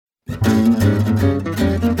Welcome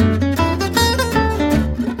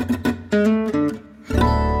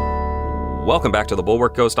back to The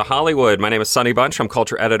Bulwark Goes to Hollywood. My name is Sonny Bunch. I'm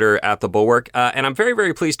culture editor at The Bulwark, and I'm very,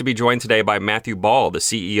 very pleased to be joined today by Matthew Ball, the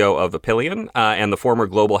CEO of Apillion, and the former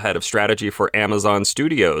global head of strategy for Amazon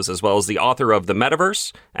Studios, as well as the author of The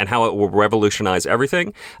Metaverse and How It Will Revolutionize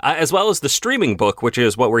Everything, as well as the streaming book, which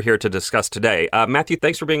is what we're here to discuss today. Matthew,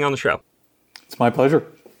 thanks for being on the show. It's my pleasure.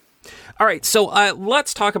 All right, so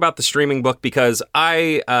let's talk about the streaming book, because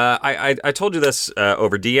I told you this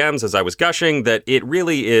over DMs as I was gushing, that it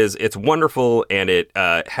really is, it's wonderful, and it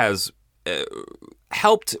has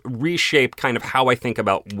helped reshape kind of how I think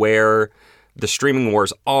about where the streaming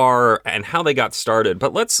wars are and how they got started.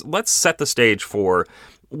 But let's set the stage for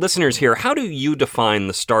listeners here. How do you define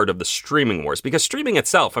the start of the streaming wars? Because streaming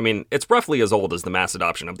itself, I mean, it's roughly as old as the mass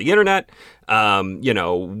adoption of the internet.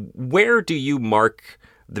 Where do you mark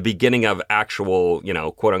the beginning of actual,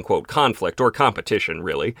 quote unquote, conflict or competition,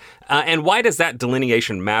 really? And why does that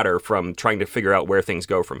delineation matter from trying to figure out where things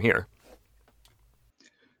go from here?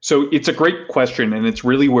 So it's a great question, and it's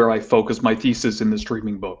really where I focus my thesis in the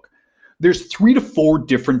streaming book. There's 3 to 4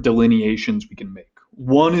 different delineations we can make.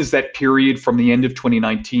 One is that period from the end of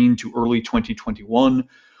 2019 to early 2021,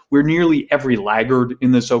 where nearly every laggard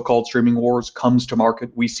in the so-called streaming wars comes to market.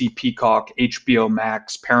 We see Peacock, HBO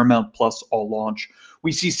Max, Paramount Plus all launch.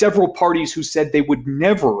 We see several parties who said they would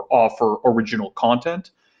never offer original content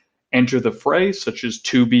enter the fray, such as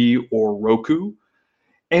Tubi or Roku.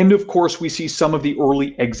 And of course, we see some of the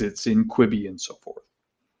early exits in Quibi and so forth.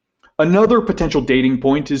 Another potential dating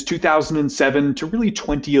point is 2007 to really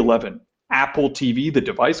 2011. Apple TV, the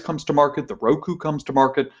device, comes to market, the Roku comes to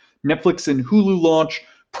market, Netflix and Hulu launch,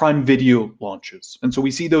 Prime Video launches. And so we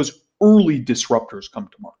see those early disruptors come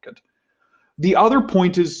to market. The other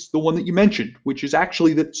point is the one that you mentioned, which is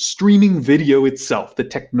actually that streaming video itself, the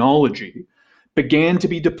technology, began to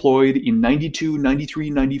be deployed in 92,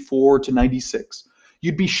 93, 94 to 96.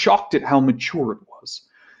 You'd be shocked at how mature it was.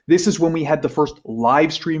 This is when we had the first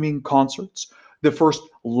live streaming concerts, the first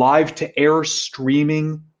live-to-air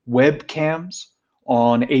streaming webcams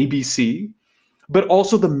on ABC, but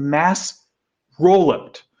also the mass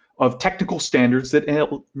rollout of technical standards that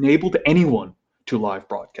enabled anyone to live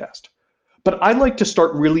broadcast. But I'd like to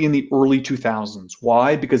start really in the early 2000s.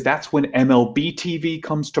 Why? Because that's when MLB TV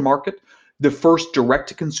comes to market, the first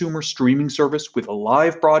direct-to-consumer streaming service with a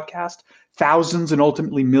live broadcast, thousands and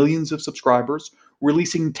ultimately millions of subscribers,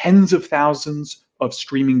 releasing tens of thousands of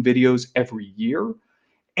streaming videos every year.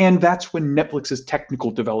 And that's when Netflix's technical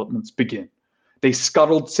developments begin. They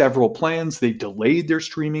scuttled several plans, they delayed their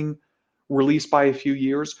streaming release by a few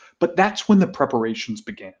years, but that's when the preparations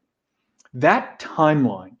began. That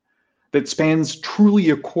timeline that spans truly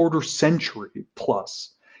a quarter century plus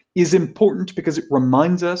is important because it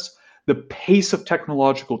reminds us the pace of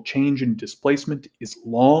technological change and displacement is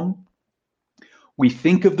long. We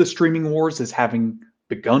think of the streaming wars as having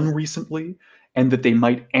begun recently and that they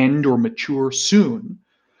might end or mature soon.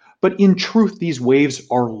 But in truth, these waves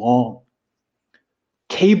are long.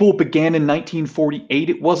 Cable began in 1948.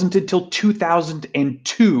 It wasn't until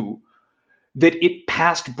 2002 that it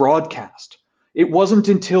passed broadcast. It wasn't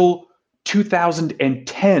until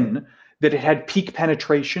 2010 that it had peak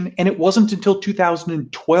penetration, and it wasn't until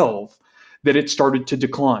 2012 that it started to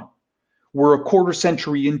decline. We're a quarter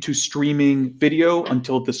century into streaming video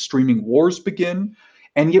until the streaming wars begin,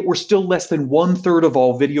 and yet we're still less than 1/3 of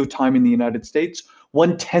all video time in the United States,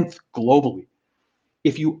 1/10 globally.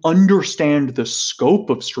 If you understand the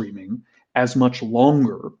scope of streaming as much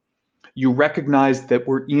longer, you recognize that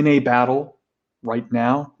we're in a battle right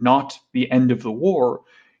now, not the end of the war,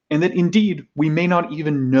 and that indeed we may not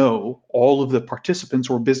even know all of the participants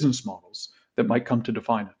or business models that might come to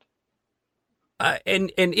define it. And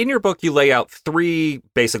in your book, you lay out 3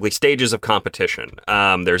 basically stages of competition.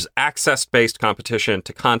 There's access-based competition,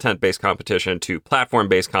 to content-based competition, to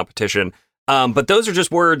platform-based competition. But those are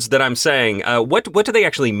just words that I'm saying. What do they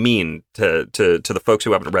actually mean to the folks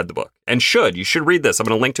who haven't read the book? And you should read this. I'm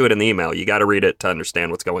going to link to it in the email. You got to read it to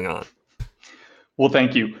understand what's going on. Well,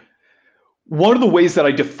 thank you. One of the ways that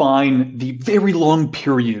I define the very long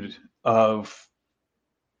period of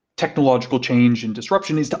technological change and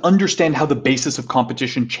disruption is to understand how the basis of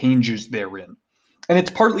competition changes therein. And it's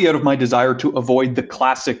partly out of my desire to avoid the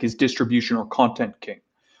classic is distribution or content king.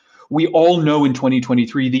 We all know in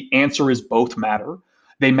 2023 the answer is both matter.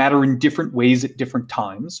 They matter in different ways at different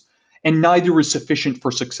times, and neither is sufficient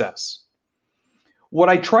for success. What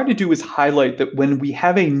I try to do is highlight that when we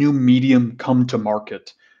have a new medium come to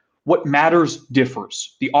market, what matters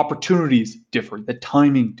differs, the opportunities differ, the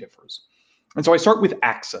timing differs. And so I start with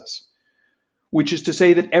access. which is to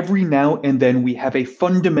say that every now and then we have a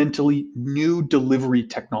fundamentally new delivery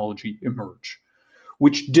technology emerge,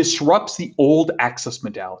 which disrupts the old access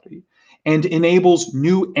modality and enables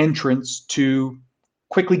new entrants to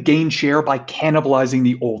quickly gain share by cannibalizing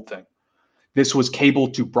the old thing. This was cable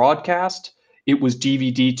to broadcast, it was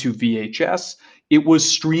DVD to VHS, it was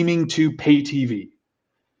streaming to pay TV.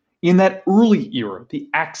 In that early era, the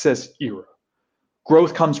access era,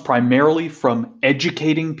 growth comes primarily from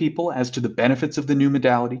educating people as to the benefits of the new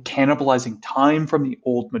modality, cannibalizing time from the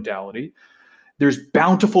old modality. There's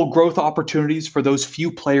bountiful growth opportunities for those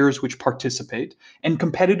few players which participate, and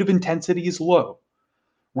competitive intensity is low.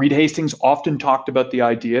 Reed Hastings often talked about the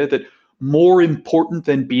idea that more important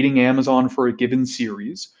than beating Amazon for a given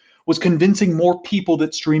series was convincing more people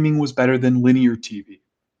that streaming was better than linear TV.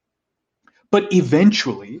 But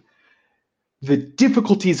eventually, the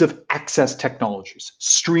difficulties of access technologies,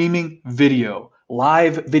 streaming video,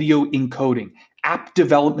 live video encoding, app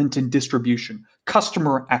development and distribution,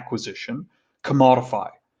 customer acquisition,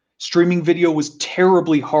 commodify. Streaming video was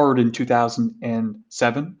terribly hard in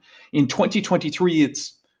 2007. In 2023,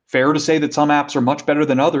 it's fair to say that some apps are much better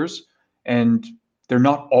than others, and they're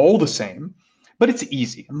not all the same, but it's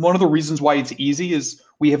easy. And one of the reasons why it's easy is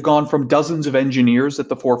we have gone from dozens of engineers at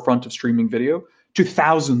the forefront of streaming video to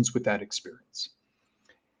thousands with that experience.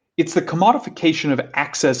 It's the commodification of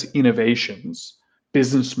access innovations,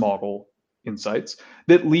 business model insights,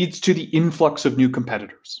 that leads to the influx of new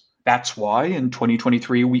competitors. That's why in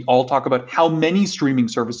 2023, we all talk about how many streaming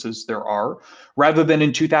services there are, rather than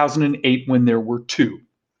in 2008 when there were two.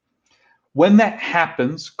 When that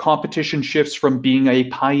happens, competition shifts from being a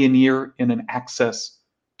pioneer in an access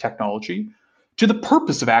technology to the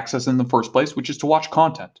purpose of access in the first place, which is to watch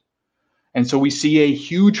content. And so we see a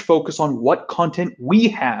huge focus on what content we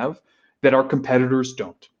have that our competitors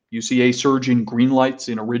don't. You see a surge in green lights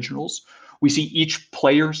in originals. We see each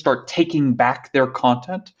player start taking back their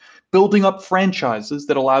content, building up franchises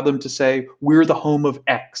that allow them to say, we're the home of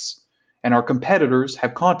X. And our competitors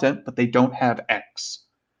have content, but they don't have X.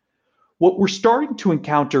 What we're starting to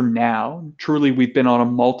encounter now, truly we've been on a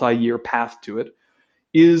multi-year path to it,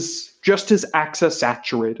 is just as access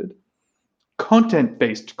saturated,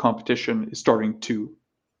 content-based competition is starting to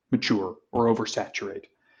mature or oversaturate.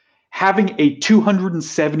 Having a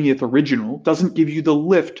 270th original doesn't give you the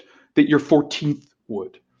lift that your 14th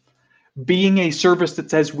would. Being a service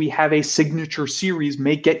that says we have a signature series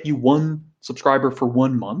may get you one subscriber for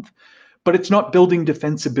 1 month, but it's not building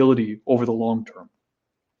defensibility over the long term.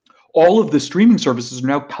 All of the streaming services are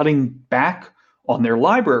now cutting back on their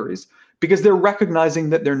libraries because they're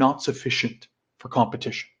recognizing that they're not sufficient for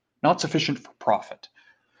competition, not sufficient for profit.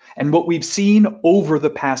 And what we've seen over the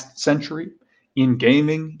past century in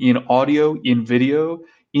gaming, in audio, in video,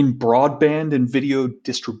 in broadband and video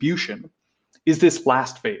distribution is this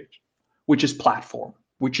last phase, which is platform,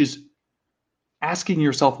 which is asking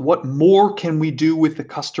yourself, what more can we do with the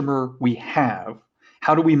customer we have?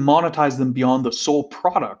 How do we monetize them beyond the sole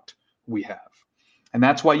product we have? And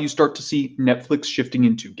that's why you start to see Netflix shifting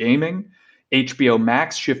into gaming, HBO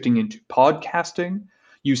Max shifting into podcasting.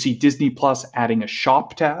 You see Disney Plus adding a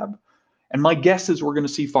shop tab. And my guess is we're going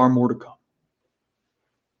to see far more to come.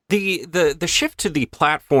 The shift to the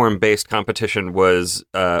platform-based competition was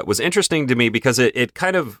interesting to me because it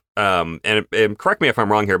kind of and correct me if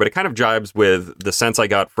I'm wrong here, but it kind of jibes with the sense I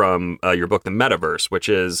got from your book, The Metaverse, which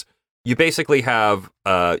is you basically have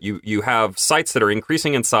you have sites that are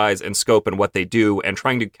increasing in size and scope and what they do and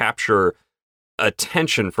trying to capture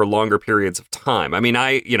attention for longer periods of time. I mean,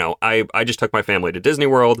 I just took my family to Disney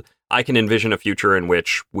World. I can envision a future in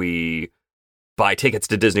which we buy tickets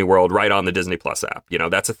to Disney World right on the Disney Plus app. You know,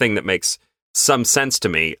 that's a thing that makes some sense to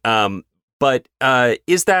me. But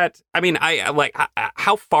is that, I mean,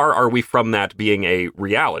 how far are we from that being a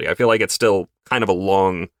reality? I feel like it's still kind of a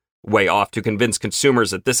long way off to convince consumers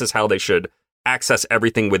that this is how they should access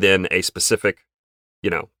everything within a specific,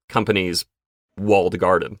 company's walled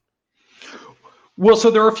garden. Well, so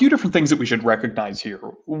there are a few different things that we should recognize here.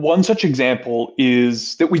 One such example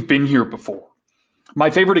is that we've been here before. My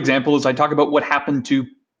favorite example is I talk about what happened to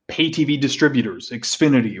pay TV distributors,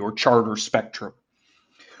 Xfinity or Charter Spectrum,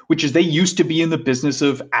 which is they used to be in the business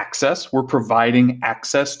of access. We're providing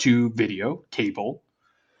access to video, cable.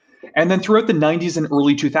 And then throughout the 90s and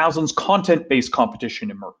early 2000s, content-based competition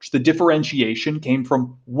emerged. The differentiation came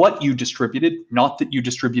from what you distributed, not that you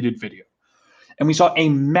distributed video. And we saw a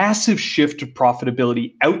massive shift of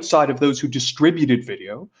profitability outside of those who distributed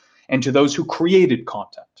video and to those who created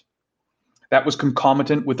content. That was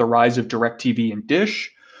concomitant with the rise of DirecTV and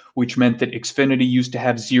Dish, which meant that Xfinity used to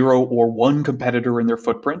have 0 or 1 competitor in their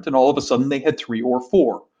footprint, and all of a sudden they had 3 or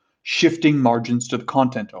 4. shifting margins to the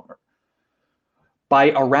content owner.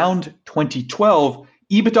 By around 2012,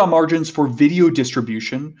 EBITDA margins for video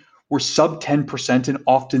distribution were sub 10% and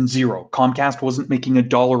often zero. Comcast wasn't making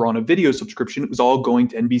 $1 on a video subscription. It was all going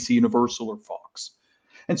to NBC Universal or Fox.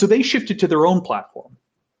 And so they shifted to their own platform.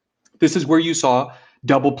 This is where you saw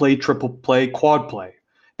double play, triple play, quad play.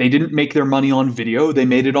 They didn't make their money on video. They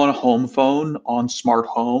made it on a home phone, on smart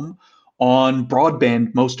home, on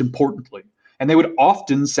broadband, most importantly. And they would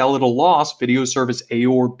often sell at a loss video service A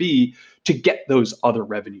or B to get those other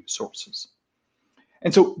revenue sources.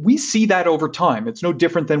 And so we see that over time. It's no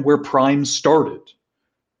different than where Prime started.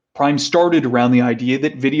 Prime started around the idea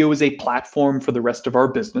that video is a platform for the rest of our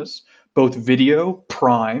business, both video,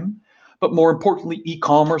 Prime, but more importantly,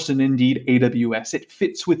 e-commerce and indeed AWS. It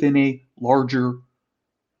fits within a larger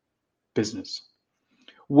business.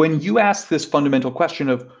 When you ask this fundamental question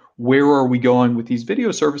of where are we going with these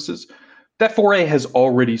video services, that foray has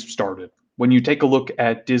already started. When you take a look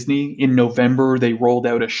at Disney, in November, they rolled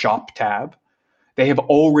out a shop tab. They have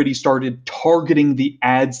already started targeting the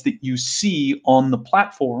ads that you see on the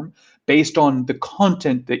platform based on the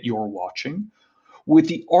content that you're watching, with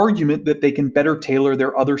the argument that they can better tailor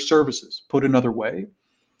their other services. Put another way,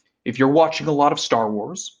 if you're watching a lot of Star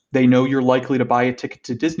Wars, they know you're likely to buy a ticket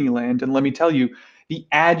to Disneyland. And let me tell you, the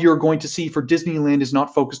ad you're going to see for Disneyland is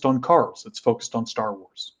not focused on cars. It's focused on Star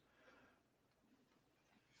Wars.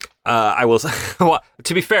 I will. Well,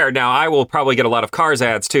 to be fair, now I will probably get a lot of Cars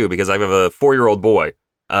ads too because I have a 4-year-old boy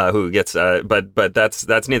who gets. But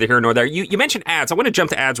that's neither here nor there. You mentioned ads. I want to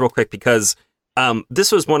jump to ads real quick because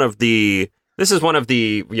this is one of the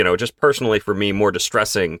just personally for me more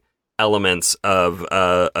distressing elements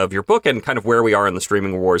of your book and kind of where we are in the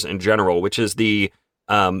streaming wars in general, which is the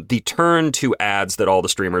turn to ads that all the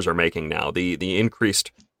streamers are making now. The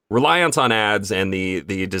increased reliance on ads and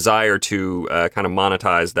the desire to kind of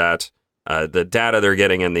monetize that, the data they're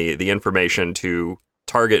getting and the information to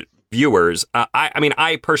target viewers. I mean,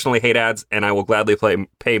 I personally hate ads, and I will gladly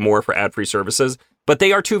pay more for ad-free services, but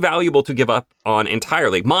they are too valuable to give up on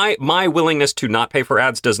entirely. My willingness to not pay for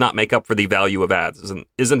ads does not make up for the value of ads.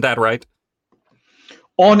 Isn't that right?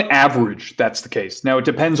 On average, that's the case. Now, it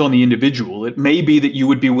depends on the individual. It may be that you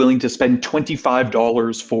would be willing to spend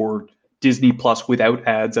 $25 for Disney Plus without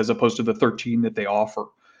ads as opposed to the $13 that they offer.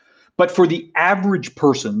 But for the average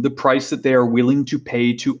person, the price that they are willing to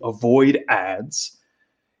pay to avoid ads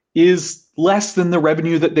is less than the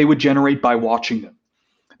revenue that they would generate by watching them.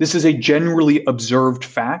 This is a generally observed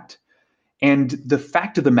fact. And the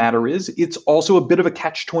fact of the matter is, it's also a bit of a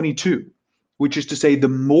catch-22, which is to say the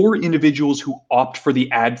more individuals who opt for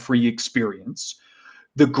the ad-free experience,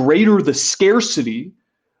 the greater the scarcity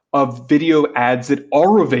of video ads that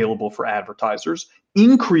are available for advertisers,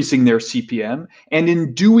 increasing their CPM, and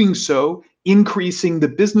in doing so, increasing the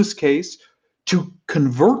business case to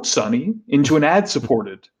convert Sunny into an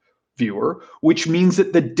ad-supported viewer, which means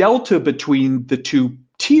that the delta between the two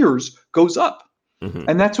tiers goes up. Mm-hmm.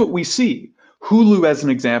 And that's what we see. Hulu, as an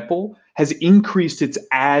example, has increased its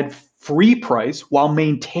ad-free price while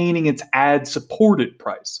maintaining its ad-supported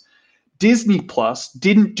price. Disney Plus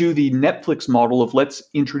didn't do the Netflix model of let's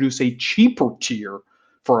introduce a cheaper tier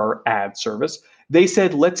for our ad service. They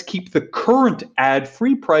said, let's keep the current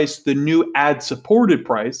ad-free price, the new ad-supported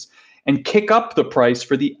price, and kick up the price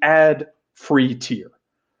for the ad-free tier.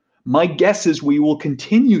 My guess is we will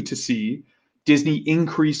continue to see Disney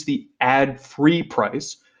increase the ad-free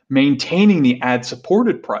price, maintaining the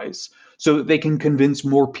ad-supported price, so that they can convince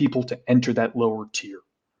more people to enter that lower tier.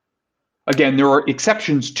 Again, there are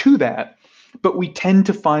exceptions to that, but we tend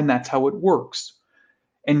to find that's how it works.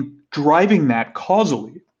 And driving that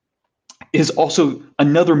causally is also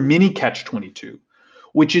another mini catch-22,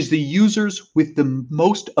 which is the users with the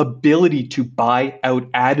most ability to buy out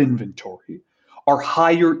ad inventory are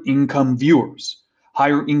higher income viewers.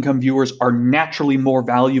 Higher income viewers are naturally more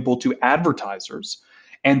valuable to advertisers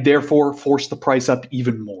and therefore force the price up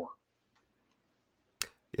even more.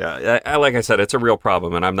 Yeah, like I said, it's a real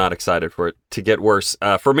problem, and I'm not excited for it to get worse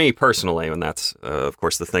for me personally, and that's, of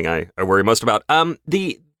course, the thing I worry most about.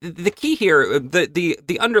 The key here,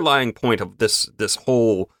 the underlying point of this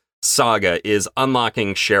whole saga is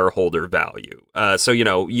unlocking shareholder value. So,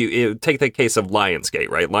 you take the case of Lionsgate,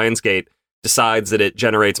 right? Lionsgate decides that it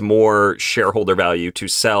generates more shareholder value to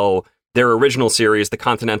sell their original series, The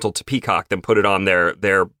Continental, to Peacock than put it on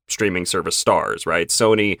their streaming service Starz, right?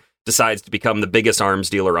 Sony decides to become the biggest arms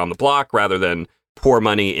dealer on the block rather than pour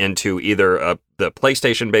money into either the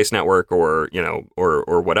PlayStation-based network or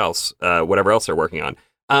what else, whatever else they're working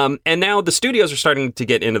on. And now the studios are starting to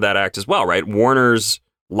get into that act as well, right? Warner's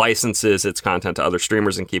licenses its content to other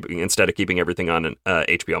streamers and instead of keeping everything on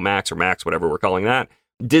HBO Max or Max, whatever we're calling that.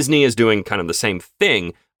 Disney is doing kind of the same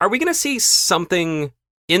thing. Are we going to see something,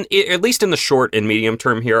 at least in the short and medium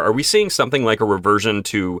term here, are we seeing something like a reversion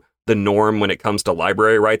to the norm when it comes to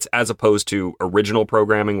library rights as opposed to original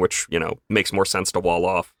programming, which, makes more sense to wall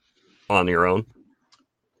off on your own?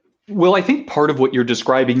 Well, I think part of what you're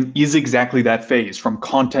describing is exactly that phase from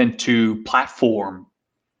content to platform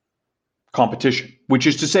competition, which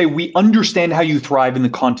is to say we understand how you thrive in the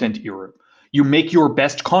content era. You make your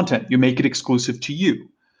best content, you make it exclusive to you.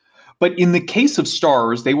 But in the case of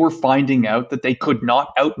Starz, they were finding out that they could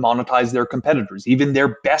not out-monetize their competitors, even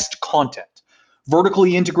their best content,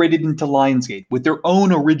 vertically integrated into Lionsgate with their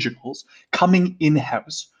own originals coming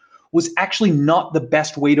in-house, was actually not the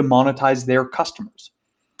best way to monetize their customers.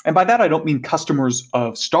 And by that, I don't mean customers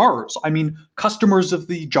of Starz. I mean customers of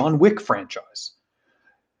the John Wick franchise.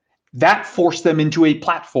 That forced them into a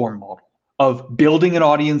platform model of building an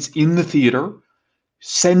audience in the theater,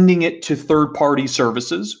 sending it to third-party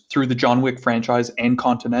services through the John Wick franchise and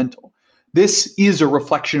Continental. This is a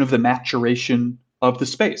reflection of the maturation of the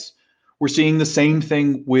space. We're seeing the same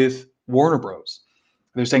thing with Warner Bros.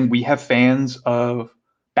 They're saying we have fans of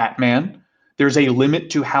Batman. There's a limit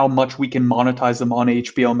to how much we can monetize them on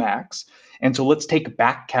HBO Max. And so let's take a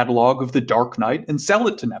back catalog of The Dark Knight and sell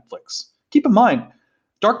it to Netflix. Keep in mind,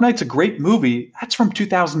 Dark Knight's a great movie. That's from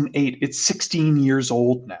 2008. It's 16 years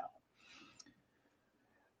old now.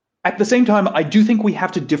 At the same time, I do think we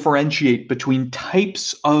have to differentiate between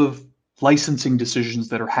types of licensing decisions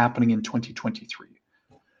that are happening in 2023.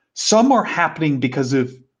 Some are happening because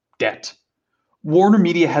of debt. Warner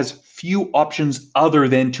Media has few options other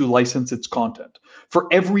than to license its content. For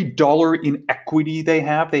every dollar in equity they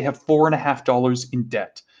have $4.50 in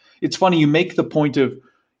debt. It's funny, you make the point of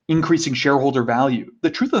increasing shareholder value. The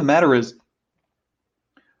truth of the matter is,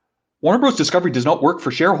 Warner Bros. Discovery does not work for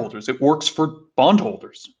shareholders. It works for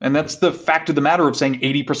bondholders. And that's the fact of the matter of saying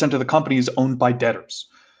 80% of the company is owned by debtors.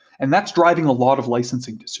 And that's driving a lot of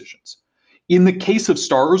licensing decisions. In the case of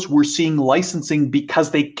Starz, we're seeing licensing because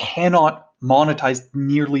they cannot monetize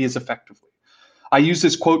nearly as effectively. I use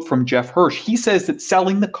this quote from Jeff Hirsch. He says that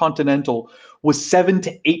selling the Continental was 7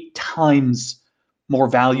 to 8 times more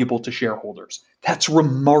valuable to shareholders. That's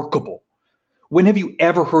remarkable. When have you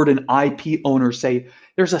ever heard an IP owner say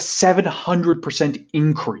there's a 700%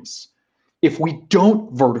 increase if we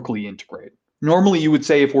don't vertically integrate? Normally, you would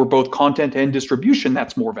say if we're both content and distribution,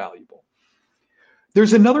 that's more valuable.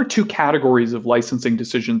 There's another 2 categories of licensing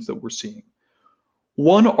decisions that we're seeing.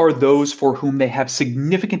 One are those for whom they have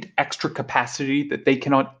significant extra capacity that they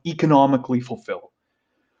cannot economically fulfill.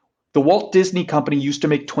 The Walt Disney Company used to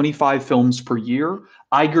make 25 films per year.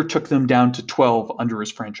 Iger took them down to 12 under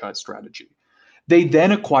his franchise strategy. They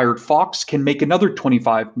then acquired Fox, can make another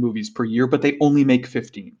 25 movies per year, but they only make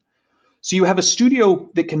 15. So you have a studio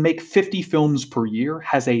that can make 50 films per year,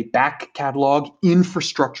 has a back catalog,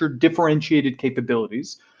 infrastructure, differentiated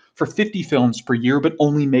capabilities for 50 films per year, but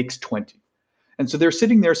only makes 20. And so they're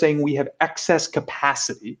sitting there saying we have excess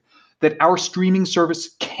capacity that our streaming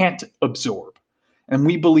service can't absorb. And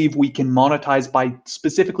we believe we can monetize by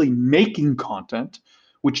specifically making content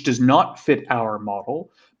which does not fit our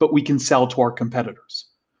model, but we can sell to our competitors.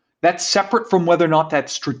 That's separate from whether or not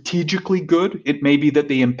that's strategically good. It may be that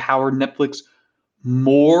they empower Netflix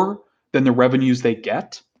more than the revenues they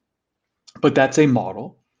get, but that's a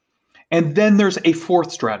model. And then there's a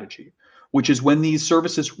fourth strategy, which is when these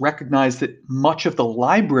services recognize that much of the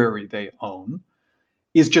library they own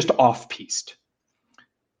is just off-piste.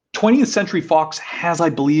 20th Century Fox has, I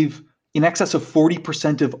believe, in excess of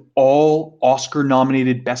 40% of all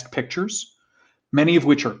Oscar-nominated Best Pictures, many of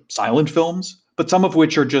which are silent films, but some of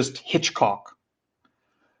which are just Hitchcock.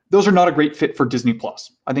 Those are not a great fit for Disney+.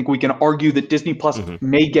 I think we can argue that Disney+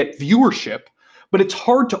 may get viewership, but it's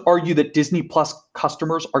hard to argue that Disney+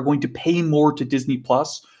 customers are going to pay more to Disney+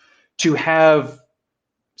 to have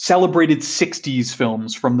celebrated 60s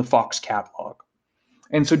films from the Fox catalog.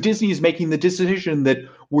 And so Disney is making the decision that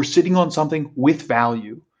we're sitting on something with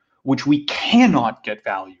value, which we cannot get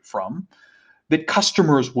value from, that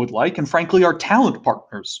customers would like, and frankly, our talent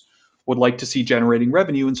partners would like to see generating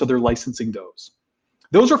revenue, and so they're licensing those.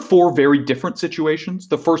 Those are 4 very different situations.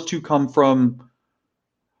 The first 2 come from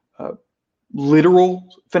literal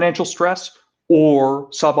financial stress or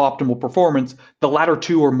suboptimal performance. The latter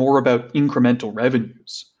 2 are more about incremental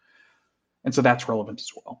revenues. And so that's relevant as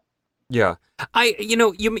well. Yeah.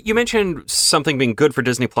 You mentioned something being good for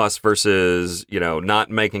Disney Plus versus, not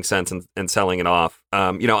making sense and selling it off.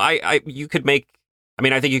 I think you could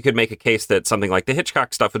make a case that something like the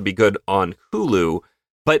Hitchcock stuff would be good on Hulu,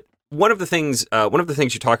 but one of the things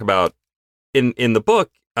you talk about in the book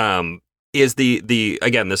is the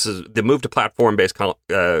again, this is the move to platform based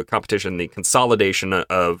competition, the consolidation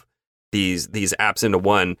of these apps into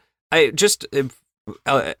one. I just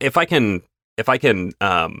if I can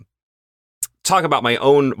talk about my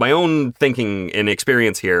own thinking and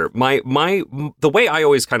experience here. The way I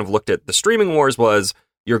always kind of looked at the streaming wars was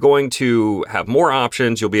you're going to have more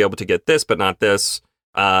options. You'll be able to get this, but not this.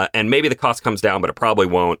 And maybe the cost comes down, but it probably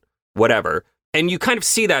won't, whatever. And you kind of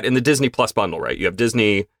see that in the Disney Plus bundle, right? You have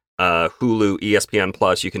Disney, Hulu, ESPN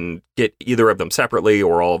Plus. You can get either of them separately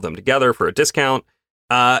or all of them together for a discount.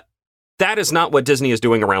 That is not what Disney is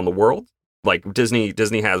doing around the world. Like Disney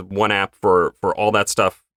has one app for all that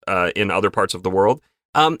stuff in other parts of the world.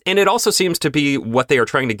 And it also seems to be what they are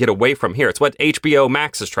trying to get away from here. It's what HBO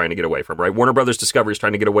Max is trying to get away from, right? Warner Brothers Discovery is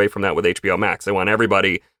trying to get away from that with HBO Max. They want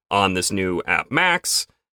everybody on this new app Max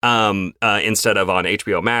instead of on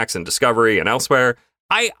HBO Max and Discovery and elsewhere.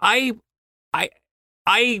 I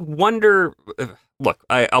wonder. Look,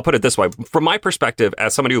 I'll put it this way: from my perspective,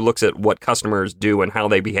 as somebody who looks at what customers do and how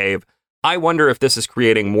they behave, I wonder if this is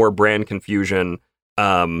creating more brand confusion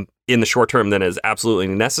in the short term than is absolutely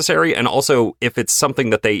necessary, and also if it's something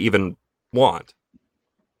that they even want.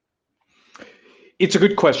 It's a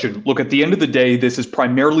good question. Look, at the end of the day, this is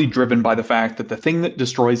primarily driven by the fact that the thing that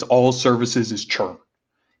destroys all services is churn.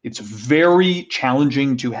 It's very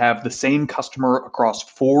challenging to have the same customer across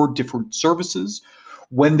 4 different services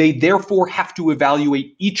when they therefore have to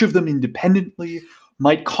evaluate each of them independently,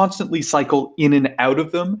 might constantly cycle in and out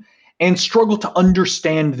of them, and struggle to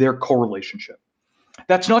understand their correlationship.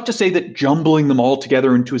 That's not to say that jumbling them all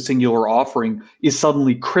together into a singular offering is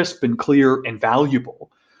suddenly crisp and clear and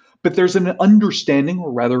valuable, but there's an understanding,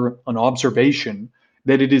 or rather an observation,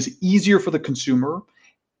 that it is easier for the consumer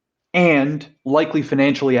and likely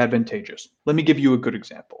financially advantageous. Let me give you a good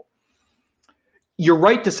example. You're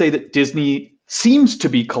right to say that Disney seems to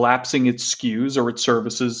be collapsing its SKUs or its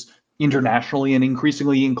services internationally and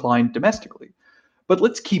increasingly inclined domestically. But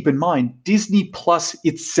let's keep in mind, Disney Plus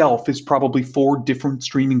itself is probably 4 different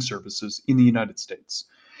streaming services in the United States.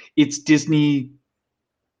 It's Disney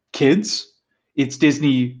Kids, it's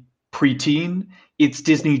Disney Preteen, it's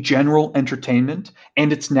Disney General Entertainment,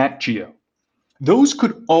 and it's Nat Geo. Those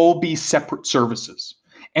could all be separate services.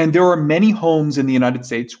 And there are many homes in the United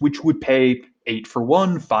States which would pay $8 for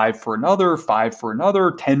one, $5 for another, $5 for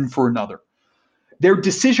another, $10 for another. Their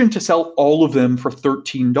decision to sell all of them for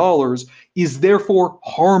 $13 is therefore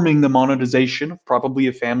harming the monetization of probably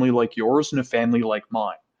a family like yours and a family like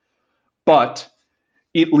mine. But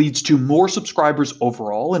it leads to more subscribers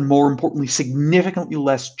overall and, more importantly, significantly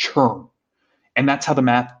less churn. And that's how the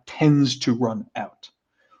math tends to run out.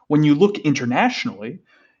 When you look internationally,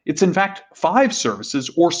 it's in fact 5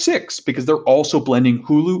 services or 6 because they're also blending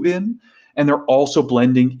Hulu in and they're also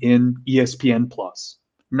blending in ESPN Plus.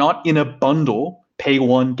 Not in a bundle, pay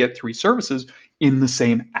 1, get 3 services in the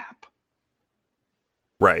same app.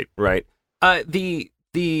 Right. We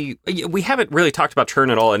haven't really talked about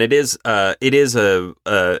churn at all, and it is an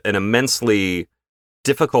immensely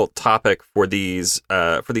difficult topic for these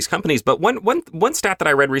companies. But one stat that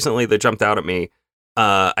I read recently that jumped out at me,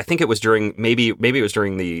 I think it was during maybe it was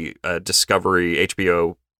during the Discovery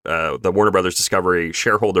HBO the Warner Brothers Discovery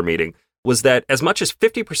shareholder meeting, was that as much as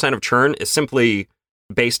 50% of churn is simply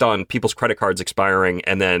based on people's credit cards expiring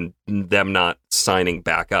and then them not signing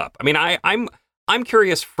back up. I mean, I'm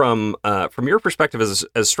curious from your perspective as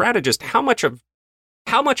a strategist, how much of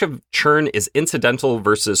churn is incidental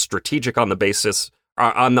versus strategic on the basis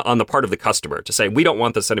on the part of the customer to say, we don't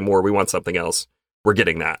want this anymore, we want something else, we're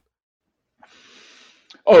getting that.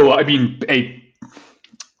 Oh, I mean,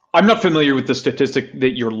 I'm not familiar with the statistic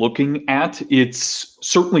that you're looking at. It's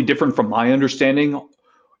certainly different from my understanding.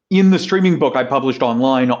 In the streaming book I published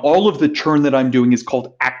online, all of the churn that I'm doing is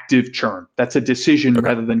called active churn. That's a decision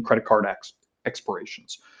rather than credit card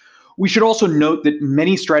expirations. We should also note that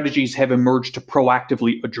many strategies have emerged to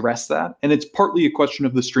proactively address that, and it's partly a question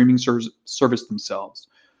of the streaming service themselves.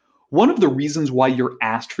 One of the reasons why you're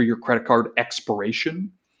asked for your credit card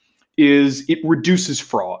expiration is it reduces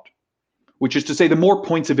fraud, which is to say the more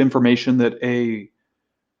points of information that a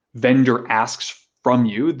vendor asks from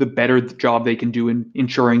you, the better the job they can do in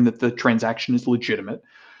ensuring that the transaction is legitimate.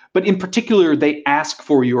 But in particular, they ask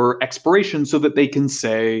for your expiration so that they can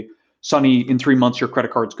say, Sonny, in 3 months, your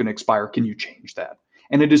credit card's going to expire. Can you change that?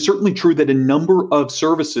 And it is certainly true that a number of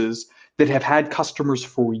services that have had customers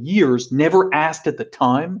for years never asked at the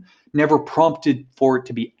time, never prompted for it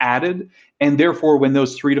to be added, and therefore, when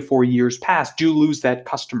those 3 to 4 years pass, do lose that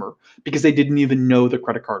customer because they didn't even know the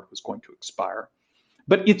credit card was going to expire.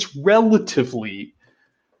 But it's relatively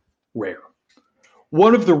rare.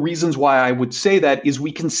 One of the reasons why I would say that is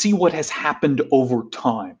we can see what has happened over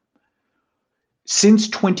time. Since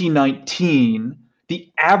 2019,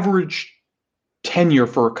 the average tenure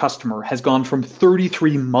for a customer has gone from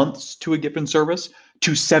 33 months to a given service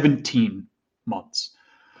to 17 months.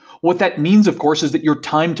 What that means, of course, is that your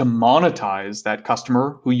time to monetize that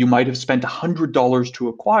customer, who you might have spent $100 to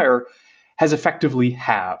acquire, has effectively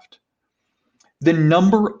halved. The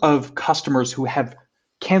number of customers who have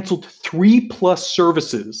canceled 3+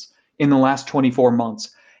 services in the last 24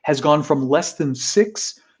 months has gone from less than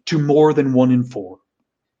 6 to more than 1 in 4.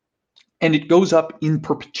 And it goes up in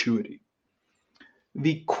perpetuity.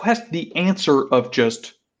 The answer of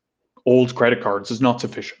just old credit cards is not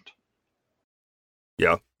sufficient.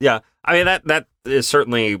 Yeah. I mean, that is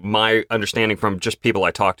certainly my understanding from just people I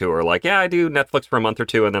talk to who are like, yeah, I do Netflix for a month or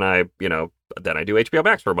two, and then I do HBO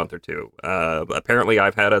Max for a month or two. Apparently,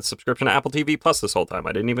 I've had a subscription to Apple TV Plus this whole time.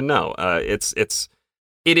 I didn't even know. It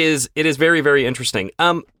is very, very interesting.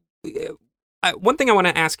 One thing I want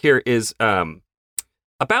to ask here is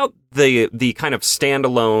about the kind of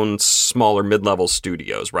standalone, smaller, mid-level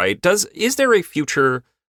studios. Right? Is there a future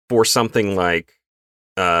for something like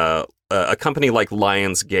a company like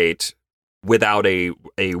Lionsgate without a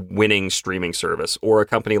winning streaming service, or a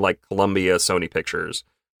company like Columbia Sony Pictures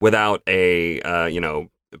without a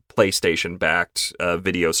PlayStation backed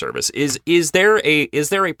video service? Is there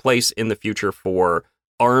a place in the future for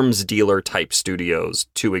arms dealer type studios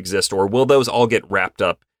to exist, or will those all get wrapped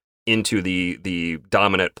up into the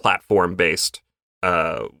dominant platform based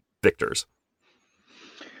victors?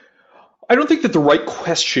 I don't think that the right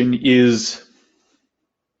question is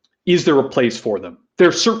there a place for them?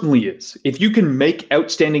 There certainly is. If you can make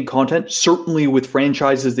outstanding content, certainly with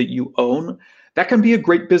franchises that you own, that can be a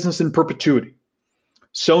great business in perpetuity.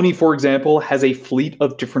 Sony, for example, has a fleet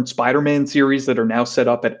of different Spider-Man series that are now set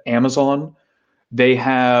up at Amazon. They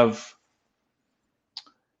have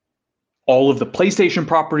all of the PlayStation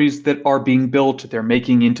properties that are being built. They're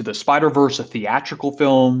making Into the Spider-Verse a theatrical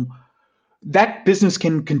film. That business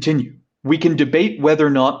can continue. We can debate whether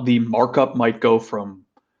or not the markup might go from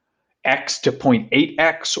X to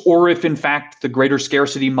 0.8X, or if in fact the greater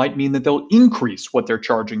scarcity might mean that they'll increase what they're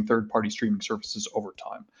charging third-party streaming services over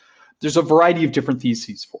time. There's a variety of different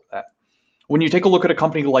theses for that. When you take a look at a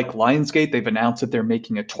company like Lionsgate, they've announced that they're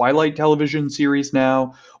making a Twilight television series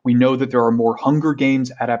now. We know that there are more Hunger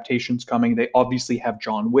Games adaptations coming. They obviously have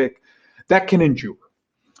John Wick. That can endure.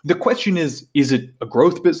 The question is it a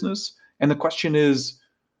growth business? And the question is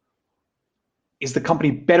the company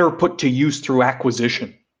better put to use through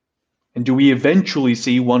acquisition? And do we eventually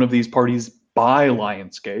see one of these parties buy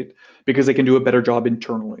Lionsgate because they can do a better job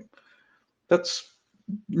internally? That's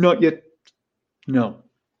not yet known.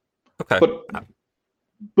 Okay.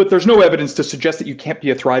 But there's no evidence to suggest that you can't be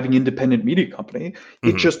a thriving independent media company.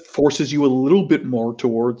 It just forces you a little bit more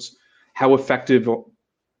towards how effective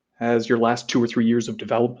has your last 2 or 3 years of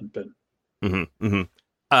development been.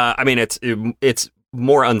 I mean, it's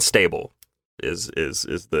more unstable is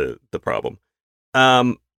the problem.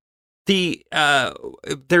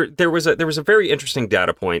 There was a very interesting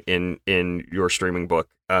data point in your streaming book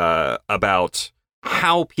about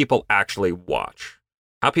how people actually watch.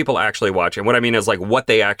 And what I mean is like what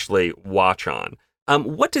they actually watch on.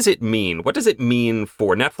 What does it mean? What does it mean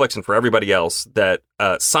for Netflix and for everybody else that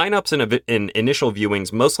signups in initial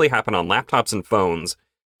viewings mostly happen on laptops and phones,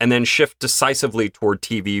 and then shift decisively toward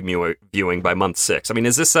TV viewing by month 6? I mean,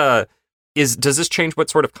 does this change what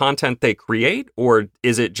sort of content they create, or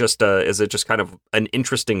is it just kind of an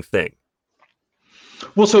interesting thing?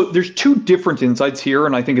 Well, so there's 2 different insights here,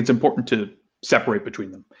 and I think it's important to separate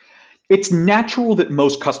between them. It's natural that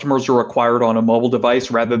most customers are acquired on a mobile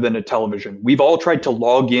device rather than a television. We've all tried to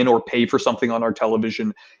log in or pay for something on our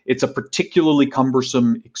television. It's a particularly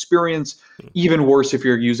cumbersome experience. Even worse if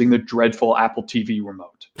you're using the dreadful Apple TV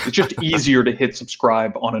remote. It's just easier to hit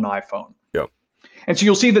subscribe on an iPhone. Yeah. And so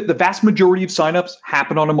you'll see that the vast majority of signups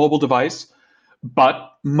happen on a mobile device,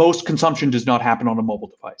 but most consumption does not happen on a mobile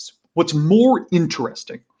device. What's more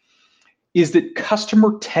interesting is that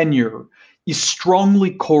customer tenure is strongly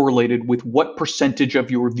correlated with what percentage of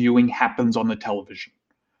your viewing happens on the television.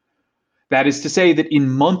 That is to say that in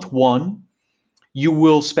month 1, you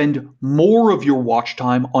will spend more of your watch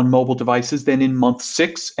time on mobile devices than in month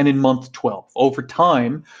 6 and in month 12. Over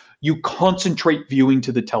time, you concentrate viewing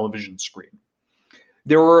to the television screen.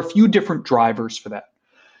 There are a few different drivers for that.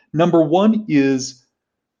 Number 1 is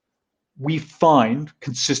we find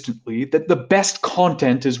consistently that the best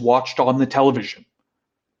content is watched on the television.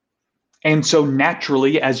 And so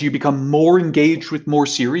naturally, as you become more engaged with more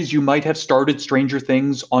series, you might have started Stranger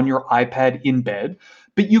Things on your iPad in bed,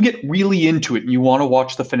 but you get really into it and you want to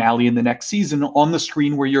watch the finale in the next season on the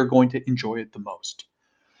screen where you're going to enjoy it the most.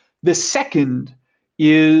 The second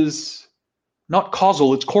is not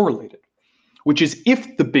causal, it's correlated, which is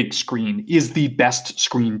if the big screen is the best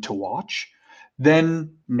screen to watch,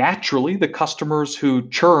 then naturally the customers who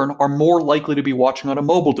churn are more likely to be watching on a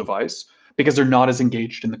mobile device because they're not as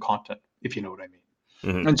engaged in the content, if you know what I mean.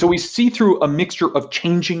 Mm-hmm. And so we see through a mixture of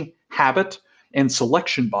changing habit and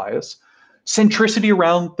selection bias, centricity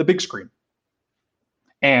around the big screen.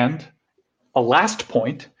 And a last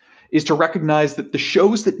point is to recognize that the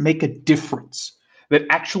shows that make a difference, that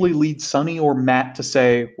actually lead Sonny or Matt to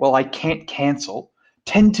say, well, I can't cancel,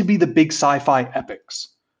 tend to be the big sci-fi epics.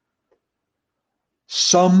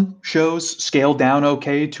 Some shows scale down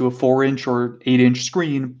okay to a 4-inch or 8-inch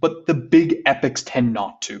screen, but the big epics tend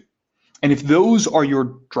not to. And if those are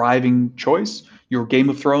your driving choice, your Game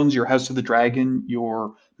of Thrones, your House of the Dragon,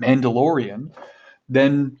 your Mandalorian,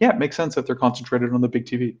 then yeah, it makes sense that they're concentrated on the big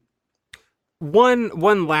TV.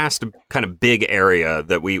 One last kind of big area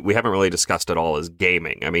that we haven't really discussed at all is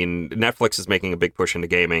gaming. I mean, Netflix is making a big push into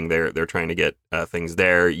gaming. They're trying to get things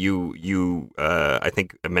there. You I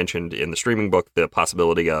think mentioned in the streaming book the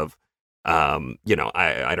possibility of I don't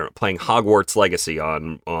know, playing Hogwarts Legacy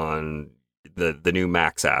on the new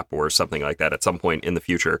Max app or something like that at some point in the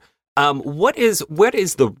future. What does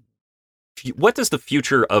the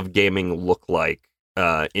future of gaming look like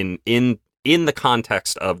in the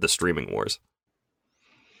context of the streaming wars?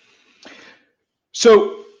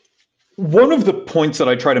 So one of the points that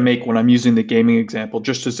I try to make when I'm using the gaming example,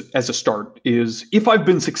 just as a start, is if I've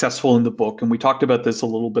been successful in the book, and we talked about this a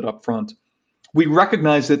little bit up front, we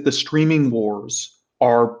recognize that the streaming wars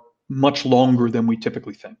are much longer than we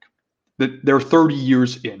typically think, that they're 30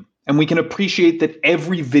 years in. And we can appreciate that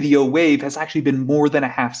every video wave has actually been more than a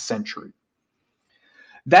half century.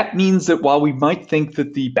 That means that while we might think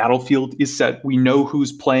that the battlefield is set, we know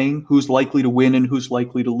who's playing, who's likely to win, and who's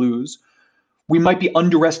likely to lose, we might be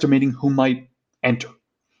underestimating who might enter.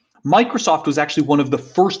 Microsoft was actually one of the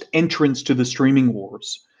first entrants to the streaming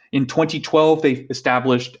wars. In 2012, they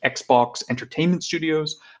established Xbox Entertainment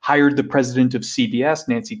Studios, hired the president of CBS,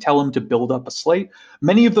 Nancy Tellem, to build up a slate.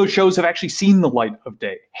 Many of those shows have actually seen the light of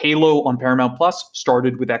day. Halo on Paramount Plus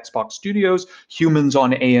started with Xbox Studios. Humans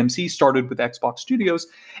on AMC started with Xbox Studios.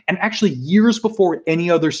 And actually, years before any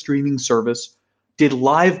other streaming service did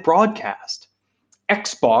live broadcast,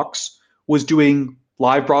 Xbox was doing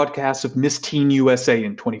live broadcasts of Miss Teen USA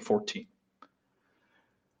in 2014.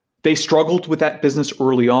 They struggled with that business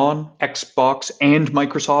early on. Xbox and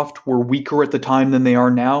Microsoft were weaker at the time than they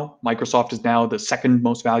are now. Microsoft is now the second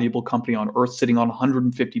most valuable company on earth, sitting on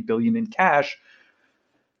 $150 billion in cash.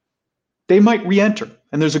 They might re-enter,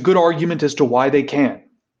 and there's a good argument as to why they can.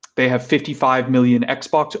 They have 55 million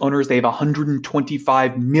Xbox owners. They have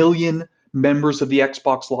 125 million members of the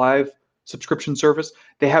Xbox Live subscription service.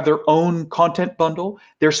 They have their own content bundle.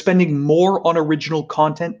 They're spending more on original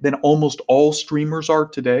content than almost all streamers are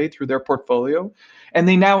today through their portfolio. And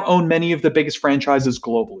they now own many of the biggest franchises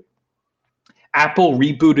globally. Apple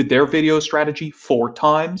rebooted their video strategy 4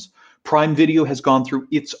 times. Prime Video has gone through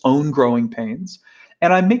its own growing pains.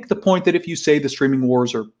 And I make the point that if you say the streaming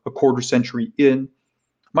wars are a quarter century in,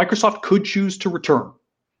 Microsoft could choose to return.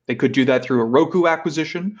 They could do that through a Roku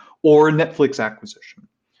acquisition or a Netflix acquisition.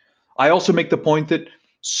 I also make the point that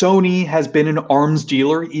Sony has been an arms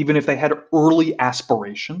dealer, even if they had early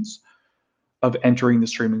aspirations of entering the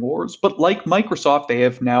streaming wars. But like Microsoft, they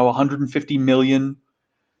have now 150 million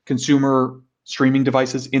consumer streaming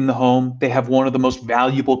devices in the home. They have one of the most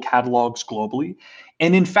valuable catalogs globally.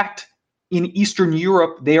 And in fact, in Eastern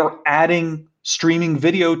Europe, they are adding streaming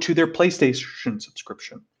video to their PlayStation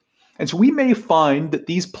subscription. And so we may find that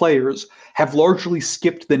these players have largely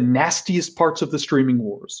skipped the nastiest parts of the streaming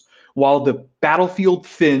wars. While the battlefield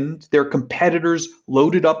thinned, their competitors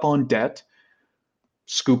loaded up on debt,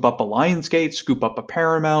 scoop up a Lionsgate, scoop up a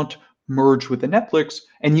Paramount, merge with the Netflix,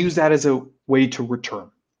 and use that as a way to return.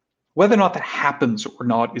 Whether or not that happens or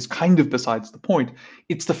not is kind of besides the point.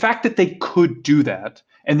 It's the fact that they could do that,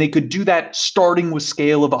 and they could do that starting with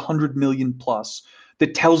scale of 100 million plus,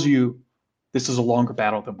 that tells you this is a longer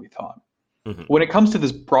battle than we thought. Mm-hmm. When it comes to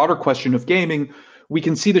this broader question of gaming, we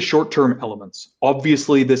can see the short-term elements.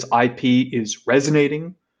 Obviously, this IP is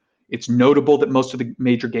resonating. It's notable that most of the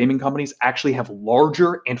major gaming companies actually have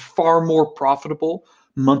larger and far more profitable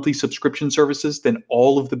monthly subscription services than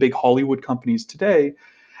all of the big Hollywood companies today.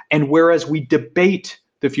 And whereas we debate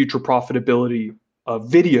the future profitability of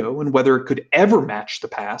video and whether it could ever match the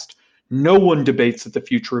past, no one debates that the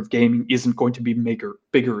future of gaming isn't going to be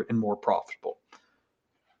bigger and more profitable.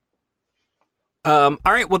 All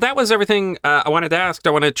right. Well, that was everything I wanted to ask.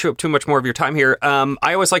 Don't want to chew up too much more of your time here.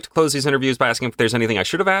 I always like to close these interviews by asking if there's anything I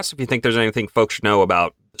should have asked. If you think there's anything folks should know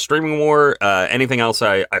about the streaming war, anything else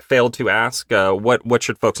I failed to ask, what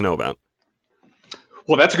should folks know about?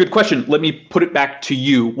 Well, that's a good question. Let me put it back to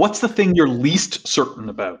you. What's the thing you're least certain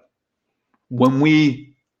about when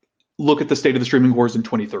we look at the state of the streaming wars in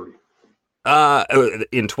 2030?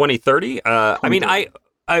 In 2030? I mean,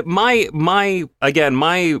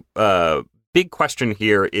 my big question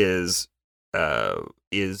here is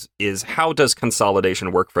how does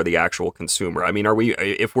consolidation work for the actual consumer? I mean,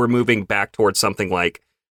 if we're moving back towards something like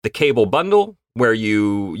the cable bundle, where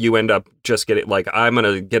you end up just getting, like, I'm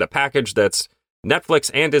going to get a package that's Netflix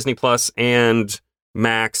and Disney Plus and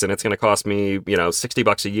Max, and it's going to cost me,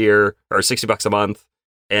 $60 a year or $60 a month.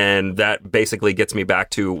 And that basically gets me back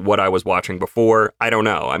to what I was watching before. I don't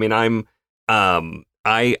know. I mean, I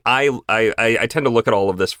tend to look at all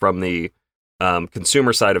of this from the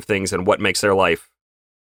consumer side of things and what makes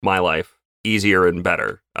my life, easier and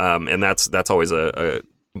better. And that's always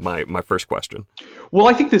my first question. Well,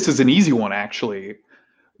 I think this is an easy one, actually.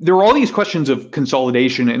 There are all these questions of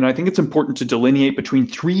consolidation, and I think it's important to delineate between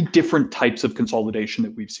three different types of consolidation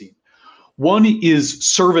that we've seen. One is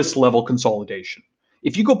service level consolidation.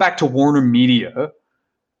 If you go back to Warner Media,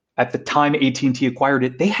 at the time AT&T acquired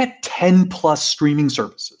it, they had 10 plus streaming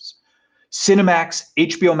services. Cinemax,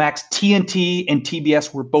 HBO Max, TNT, and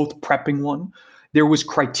TBS were both prepping one. There was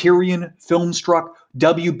Criterion, Filmstruck,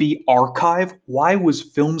 WB Archive. Why was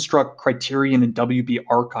Filmstruck, Criterion, and WB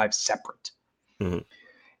Archive separate? Mm-hmm.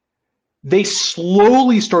 They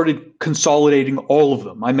slowly started consolidating all of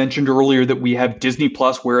them. I mentioned earlier that we have Disney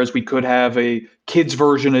Plus, whereas we could have a kids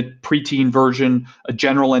version, a preteen version, a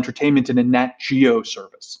general entertainment, and a Nat Geo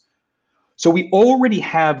service. So we already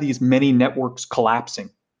have these many networks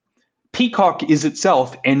collapsing. Peacock is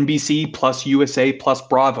itself NBC plus USA plus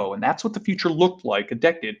Bravo, and that's what the future looked like a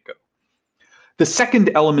decade ago. The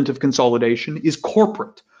second element of consolidation is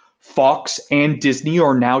corporate. Fox and Disney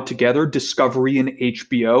are now together. Discovery and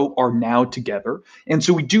HBO are now together. And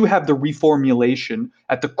so we do have the reformulation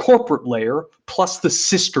at the corporate layer plus the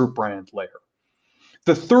sister brand layer.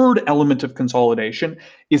 The third element of consolidation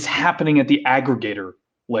is happening at the aggregator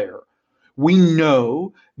layer. We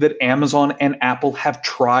know that Amazon and Apple have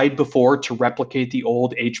tried before to replicate the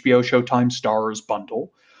old HBO Showtime Starz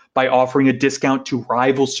bundle by offering a discount to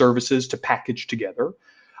rival services to package together.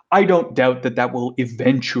 I don't doubt that that will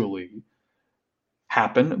eventually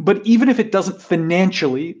happen, but even if it doesn't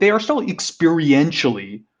financially, they are still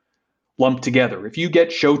experientially lumped together. If you get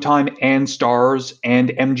Showtime and Starz and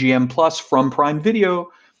MGM Plus from Prime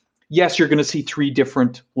Video, yes, you're going to see three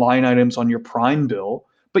different line items on your Prime bill,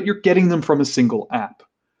 but you're getting them from a single app.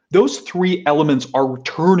 Those three elements are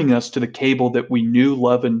returning us to the cable that we knew,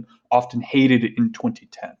 loved, and often hated in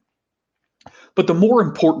 2010. But the more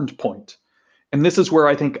important point, and this is where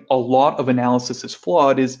I think a lot of analysis is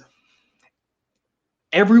flawed, is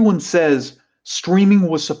everyone says streaming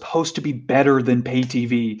was supposed to be better than pay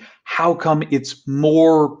TV. How come it's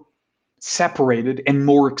more separated and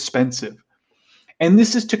more expensive? And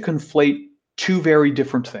this is to conflate two very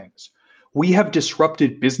different things. We have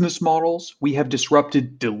disrupted business models, we have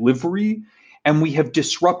disrupted delivery, and we have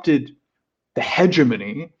disrupted the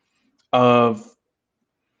hegemony of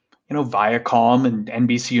Viacom and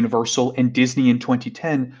NBC Universal and Disney in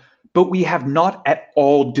 2010, but we have not at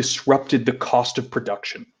all disrupted the cost of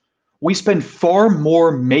production. We spend far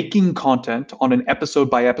more making content on an episode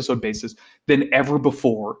by episode basis than ever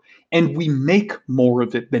before, and we make more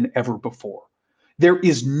of it than ever before. There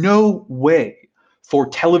is no way for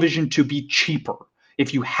television to be cheaper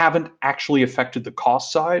if you haven't actually affected the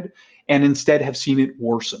cost side and instead have seen it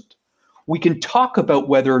worsened. We can talk about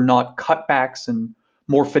whether or not cutbacks and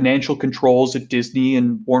more financial controls at Disney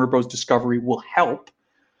and Warner Bros. Discovery will help.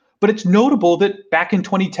 But it's notable that back in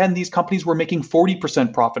 2010, these companies were making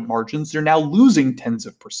 40% profit margins. They're now losing tens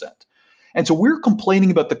of percent. And so we're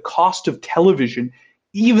complaining about the cost of television,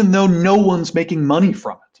 even though no one's making money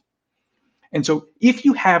from it. And so if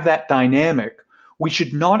you have that dynamic, we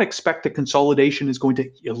should not expect that consolidation is going to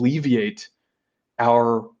alleviate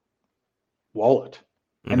our wallet.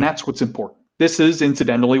 Mm-hmm. And that's what's important. This is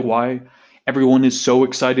incidentally why everyone is so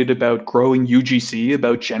excited about growing UGC,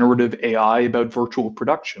 about generative AI, about virtual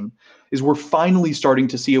production, is we're finally starting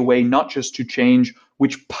to see a way not just to change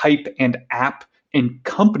which pipe and app and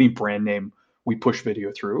company brand name we push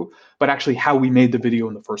video through, but actually how we made the video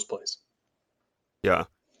in the first place. Yeah.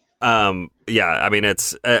 Yeah, I mean,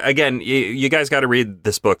 it's again, you guys got to read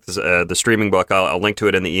this book, the streaming book. I'll link to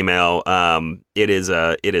it in the email. It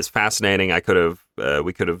is fascinating. We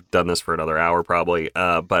could have done this for another hour probably,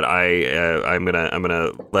 but I'm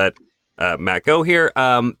gonna let Matt go here.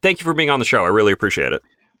 Thank you for being on the show. I really appreciate it.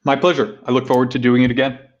 My pleasure. I look forward to doing it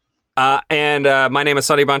again. And my name is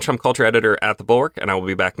Sonny Bunch. I'm culture editor at The Bulwark, and I will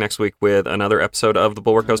be back next week with another episode of The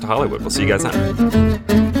Bulwark Goes to Hollywood. We'll see you guys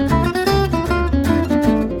then.